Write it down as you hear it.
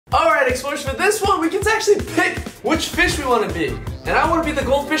Alright, explorers, for this one, we can actually pick which fish we want to be. And I want to be the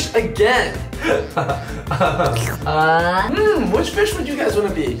goldfish again. Which fish would you guys want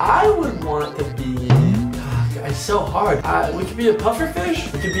to be? I would want to be... It's so hard. We could be a pufferfish.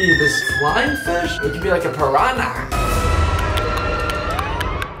 We could be this flying fish. We could be like a piranha.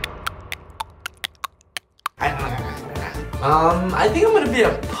 I think I'm gonna be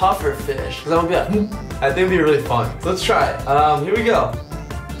a pufferfish. Cause I'm gonna be I think it'd be really fun. So let's try it. Here we go.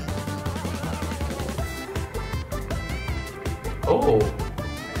 Oh.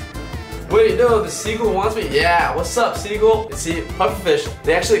 Wait, no, the seagull wants me? Yeah, what's up, seagull? You see, pufferfish,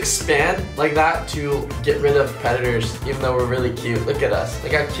 they actually expand like that to get rid of predators, even though we're really cute. Look at us.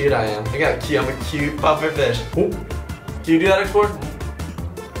 Look how cute I am. Look how cute. I'm a cute pufferfish. Ooh. Can you do that, Explorer?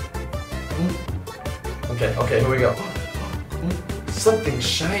 Okay, here we go. Something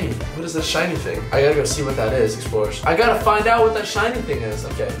shiny. What is this shiny thing? I gotta go see what that is, Explorers. I gotta find out what that shiny thing is.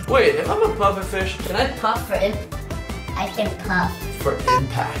 Okay. Wait, if I'm a pufferfish, can I puff for impact? I can puff. For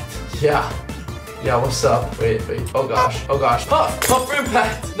impact. Yeah. Yeah, what's up? Wait. Oh gosh. Puff for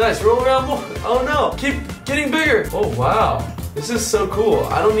impact. Nice, roll around more. Oh no, keep getting bigger. Oh wow, this is so cool.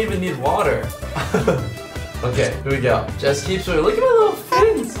 I don't even need water. Okay, here we go. Just keep swimming. Look at my little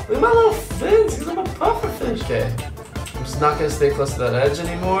fins. Look at my little fins, because I'm a pufferfish. Okay, I'm just not gonna stay close to that edge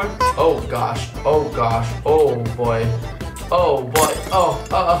anymore. Oh gosh, oh boy. Oh boy,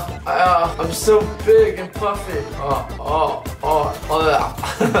 I'm so big and puffy.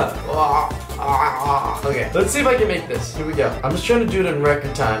 Okay, let's see if I can make this. Here we go. I'm just trying to do it in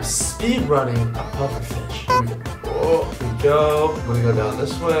record time. Speed running a pufferfish. Here we go. Oh, here we go. I'm gonna go down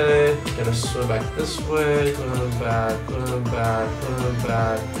this way. Gonna swim back this way. Boom, back.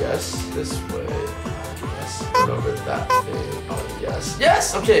 Yes, this way. Over that thing. Oh,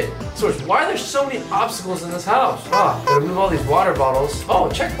 yes. Okay. So why are there so many obstacles in this house? Gotta move all these water bottles. Oh,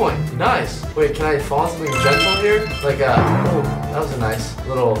 checkpoint. Nice. Wait, can I fall on something gentle here? Like oh, that was a nice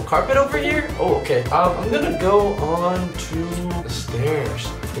little carpet over here. Oh, okay. I'm gonna go on to the stairs.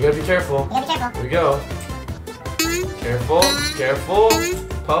 You gotta be careful. Here we go. Careful.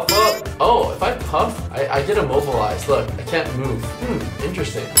 Puff up. Oh, if I puff, I get immobilized. Look, I can't move.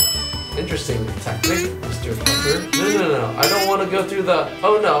 Interesting tactic, Mr. Puffer. No. I don't want to go through the...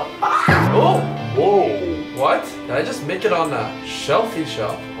 Oh, no. Oh, whoa. What? Did I just make it on the shelfy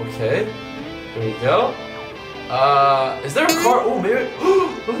shelf? Okay. Here we go. Is there a car? Oh, maybe...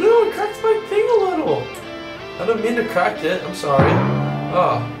 Oh, no, it cracked my thing a little. I didn't mean to crack it. I'm sorry.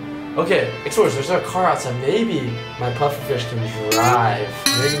 Oh. Okay, Explorers, there's a car outside. Maybe my pufferfish can drive.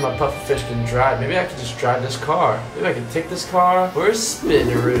 Maybe I can just drive this car. Maybe I can take this car. Where's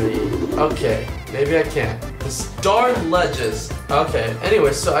Spinneroonie? Okay, maybe I can. This darn ledges. Okay,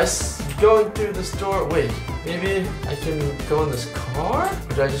 anyway, so going through this door. Wait, maybe I can go in this car?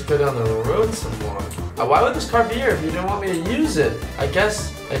 Or do I just go down the road some more? Why would this car be here if you didn't want me to use it? I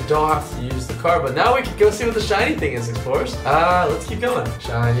guess I don't have to use the car, but now we can go see what the shiny thing is, Explorers. Let's keep going.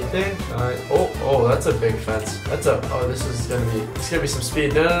 Shiny thing. Oh, that's a big fence. This is gonna be some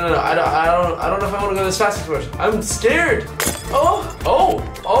speed. No. I don't know if I want to go this fast, Explorers. I'm scared. Oh,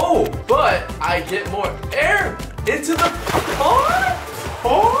 but I get more air into the car.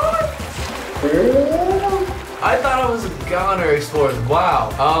 I thought I was a goner, Explorers.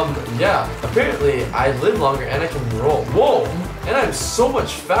 Wow. Yeah. Apparently, I live longer and I can roll. Whoa. And I'm so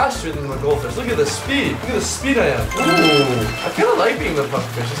much faster than the goldfish. Look at the speed. Look at the speed I am. Ooh. I kind of like being the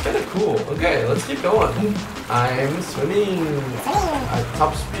pufferfish. It's kind of cool. Okay, let's keep going. I'm swimming at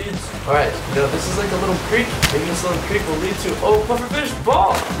top speeds. All right. This is like a little creek. Maybe this little creek will lead to pufferfish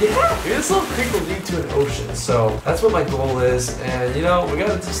ball. Yeah. Maybe this little creek will lead to an ocean. So that's what my goal is. And we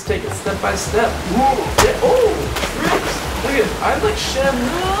gotta just take it step by step. Ooh. Yeah. Oh, tricks. Look at it. I'm like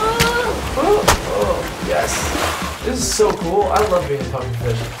Oh, yes. This is so cool. I love being a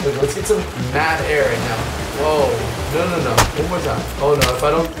pufferfish. Wait, let's get some mad air right now. Whoa. No. One more time. Oh no, if I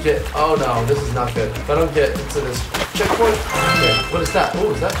don't get... Oh no, this is not good. If I don't get into this checkpoint... Okay, what is that?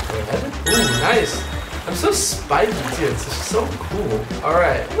 Oh, is that a head? Ooh, nice. I'm so spiky too. It's just so cool.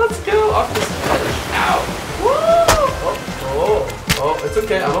 Alright, let's go off this edge. Ow. Woo! Oh, it's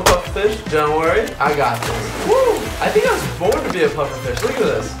okay. I'm a pufferfish. Don't worry. I got this. Woo! I think I was born to be a pufferfish. Look at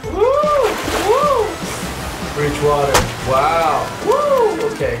this. Woo! Reach water. Wow. Woo!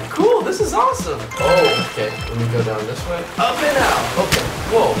 Okay, cool. This is awesome. Oh, okay. Let me go down this way. Up and out. Okay.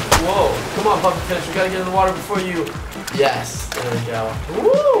 Whoa. Come on, pufferfish. We gotta get in the water before you... Yes. There we go.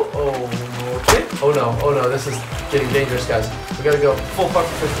 Woo! Oh, okay. Oh no. This is getting dangerous, guys. We gotta go full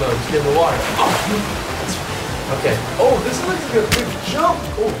pufferfish mode. Just get in the water. Okay. Oh, this is like a big jump.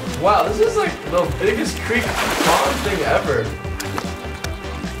 Oh, wow. This is like the biggest creek pond thing ever.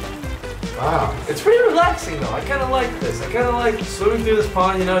 Wow. It's pretty relaxing though. I kind of like this. I kind of like swimming through this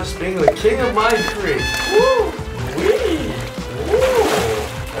pond, you know, just being the king of my creek. Woo! Wee! Woo!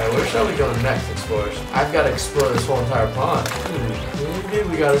 Alright, where shall we go next, explorers? I've got to explore this whole entire pond. Maybe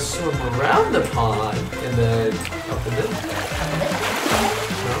we got to swim around the pond and then up in it.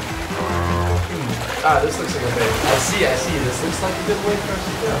 No? Ah, this looks like a bait. I see. This looks like a good way for us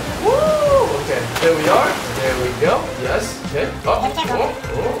to go. Woo! Okay, there we are. There we go. Yes. Okay. Oh,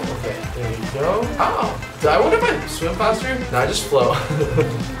 okay. There we go. Oh. I wonder if I swim faster? No, I just flow.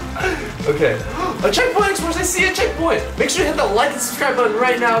 Okay. A checkpoint, explorers. I see a checkpoint. Make sure you hit the like and subscribe button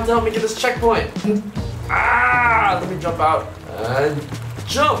right now to help me get this checkpoint. Ah! Let me jump out. And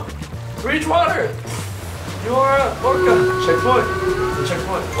jump. Reach water. You're a orca. Checkpoint.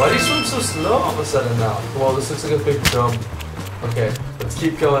 Checkpoint. Why do you swim so slow all of a sudden now? Well, this looks like a big jump. Okay, let's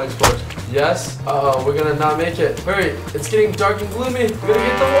keep going, explorers. Yes. Uh-oh, we're gonna not make it. Hurry, it's getting dark and gloomy. We're gonna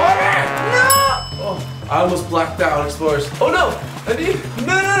get the water. No! Oh, I almost blacked out, explorers. Oh no!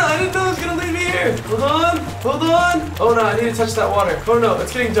 No, I didn't know it was gonna leave me here. Hold on. Oh no, I need to touch that water. Oh no,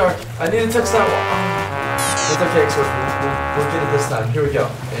 it's getting dark. I need to touch that water. Oh. It's okay, explorers. We'll get it this time. Here we go.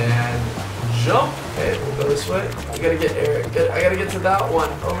 And jump. Okay, we'll go this way. I gotta get air. I gotta get to that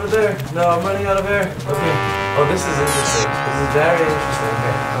one over there. No, I'm running out of air. Okay. Oh, this is interesting. This is very interesting.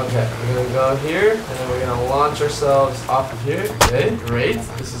 Okay. We're gonna go here, and then we're gonna launch ourselves off of here. Okay, great.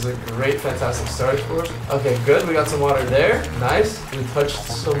 This is a great, fantastic start for us. Okay, good. We got some water there. Nice. We touched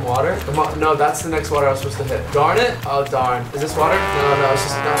some water. Come on. No, that's the next water I was supposed to hit. Darn it. Oh, darn. Is this water? No, it's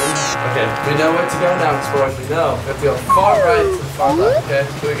just not. Okay, we know where to go now, explorers. We know. We have to go far right to the far left. Okay,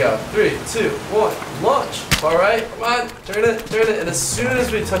 here we go. 3, 2, 1. Launch. Far right. Come on. Turn it. And as soon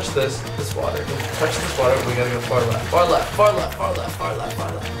as we touch this water, we gotta go far left. Far left.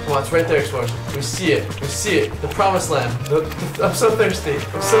 Come on, it's right there, explorers. We see it. The promised land. I'm so thirsty.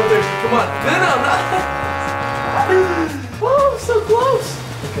 Come on. No. Oh, so close.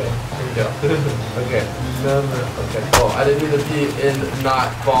 Okay, here we go. Okay. No. Okay. Oh, I didn't need to be in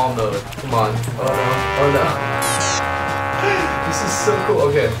not ball mode. Come on. Oh no. This is so cool.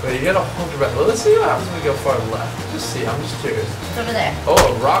 Okay, wait, you gotta hold your breath. Well, let's see what happens when we go far left. Just see, I'm just curious. It's over there. Oh,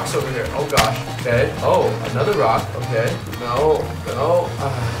 a rock's over here. Oh gosh. Okay. Oh, another rock. Okay. No.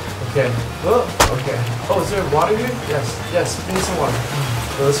 Okay. Oh, okay. Oh, is there water here? Yes. We need some water.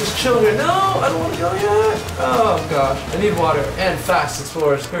 So let's just chill here. No, I don't want to go yet. Oh gosh. I need water. And fast,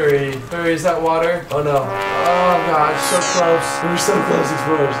 explorers. Hurry, is that water? Oh no. Oh gosh, so close. We're so close,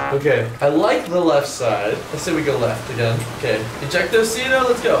 explorers. Okay. I like the left side. Let's say we go left again. Okay. Ejectocito,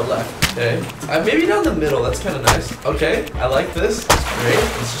 let's go. Left. Okay. Maybe down the middle. That's kind of nice. Okay. I like this. That's great.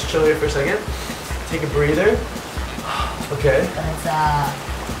 Let's just chill here for a second. Take a breather. Okay.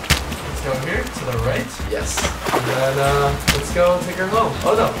 Let's go here to the right. Yes. And then let's go take her home.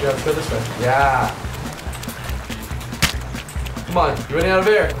 Oh no, yeah, let's go this way. Yeah. Come on, you're running out of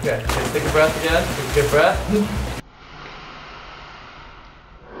air. Okay, take a breath again. Take a good breath.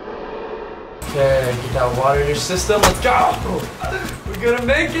 Okay, get that water in your system. Let's go. We're gonna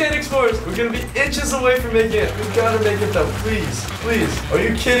make it, explorers. We're gonna be inches away from making it. We gotta make it though, please. Are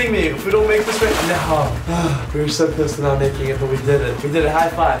you kidding me? If we don't make this right, no. We were so close to not making it, but we did it. High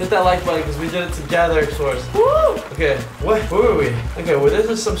five. Hit that like button because we did it together, explorers. Woo! Okay, where were we? Okay, well this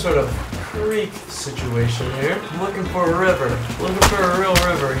is some sort of creek situation here. I'm looking for a river. Looking for a real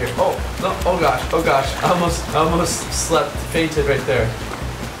river here. Oh no! Oh gosh! I almost fainted right there.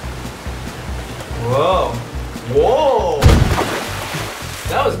 Whoa!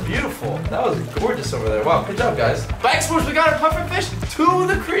 That was beautiful. That was gorgeous over there. Wow, good job, guys. Bye, explorers. We got our pufferfish to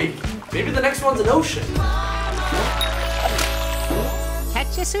the creek. Maybe the next one's an ocean.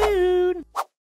 Catch you soon.